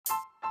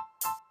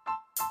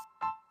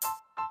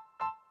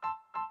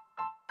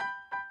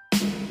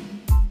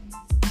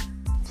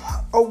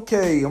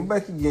Okay, I'm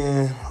back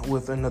again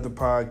with another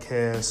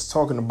podcast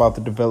talking about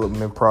the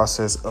development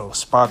process of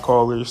spot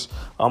callers.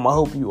 I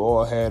hope you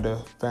all had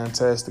a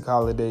fantastic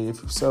holiday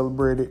if you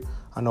celebrated.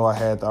 I know I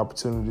had the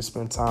opportunity to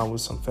spend time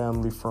with some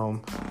family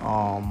from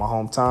my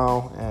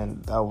hometown,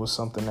 and that was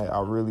something that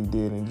I really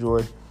did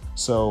enjoy.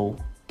 So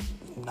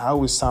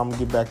now it's time to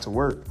get back to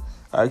work.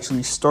 I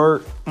actually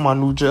start my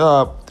new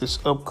job this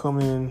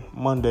upcoming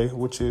Monday,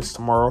 which is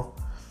tomorrow,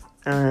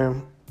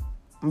 and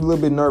I'm a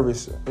little bit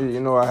nervous.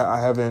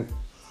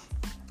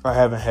 I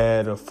haven't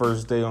had a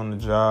first day on the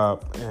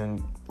job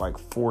in like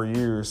 4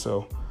 years,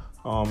 so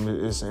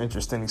it's an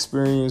interesting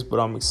experience, but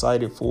I'm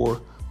excited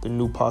for the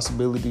new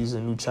possibilities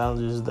and new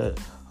challenges that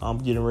I'm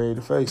getting ready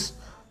to face.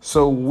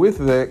 So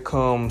with that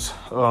comes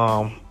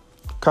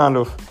kind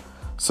of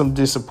some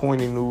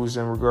disappointing news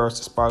in regards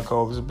to spot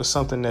callers, but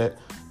something that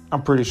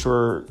I'm pretty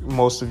sure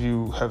most of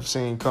you have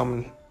seen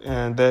coming,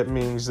 and that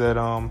means that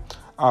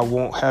I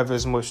won't have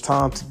as much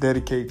time to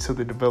dedicate to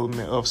the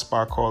development of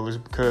spot callers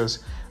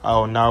because I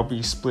will now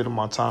be splitting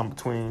my time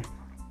between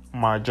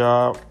my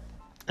job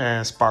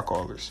and spot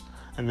callers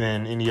and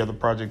then any other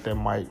project that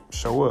might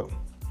show up.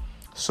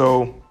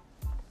 So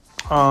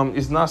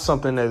it's not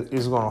something that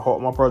is going to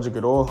halt my project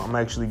at all. I'm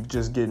actually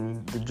just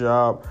getting the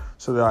job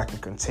so that I can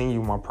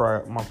continue my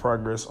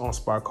progress on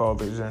spot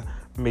callers and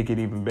make it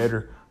even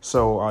better.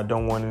 So I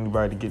don't want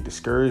anybody to get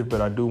discouraged,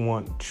 but I do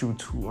want you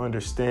to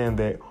understand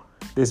that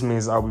this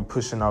means I'll be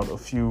pushing out a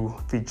few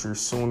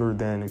features sooner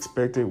than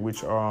expected,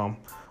 which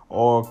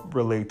all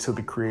relate to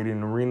the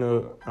Creating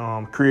Arena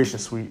creation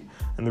suite.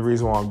 And the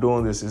reason why I'm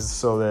doing this is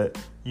so that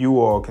you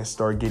all can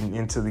start getting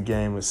into the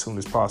game as soon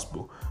as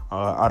possible.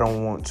 I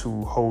don't want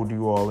to hold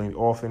you all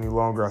off any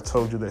longer. I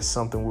told you that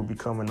something will be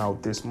coming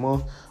out this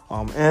month,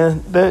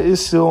 and that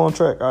is still on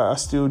track. I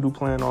still do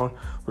plan on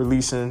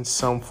releasing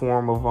some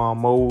form of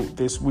mode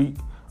this week.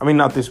 I mean,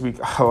 not this week.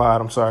 I lied.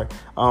 I'm sorry.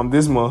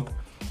 This month.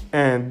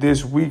 And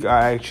this week,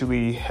 I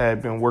actually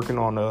had been working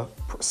on a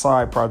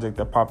side project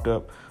that popped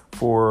up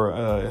for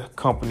a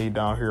company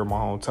down here in my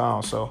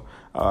hometown. So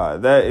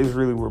that is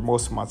really where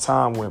most of my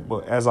time went.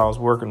 But as I was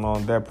working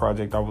on that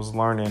project, I was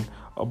learning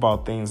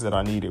about things that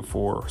I needed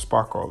for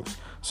spot callers.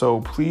 So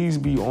please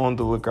be on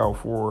the lookout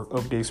for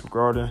updates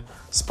regarding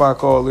spot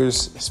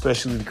callers,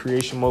 especially the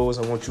creation modes.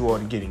 I want you all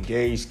to get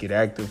engaged, get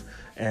active,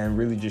 and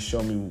really just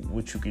show me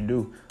what you can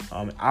do.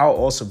 I'll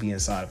also be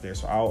inside of there,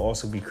 so I'll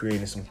also be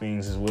creating some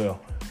things as well.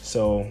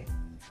 So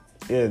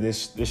yeah,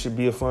 this should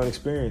be a fun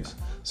experience.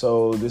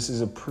 So this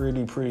is a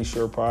pretty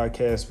short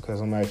podcast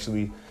because I'm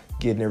actually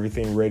getting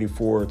everything ready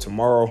for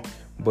tomorrow.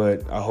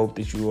 But I hope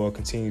that you all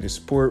continue to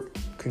support,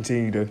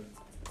 continue to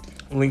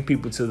link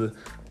people to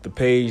the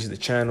page, the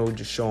channel,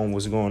 just show them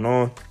what's going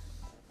on.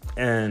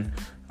 And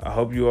I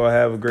hope you all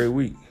have a great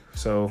week.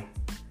 So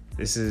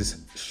this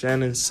is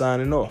Shannon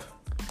signing off.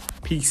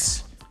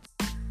 Peace.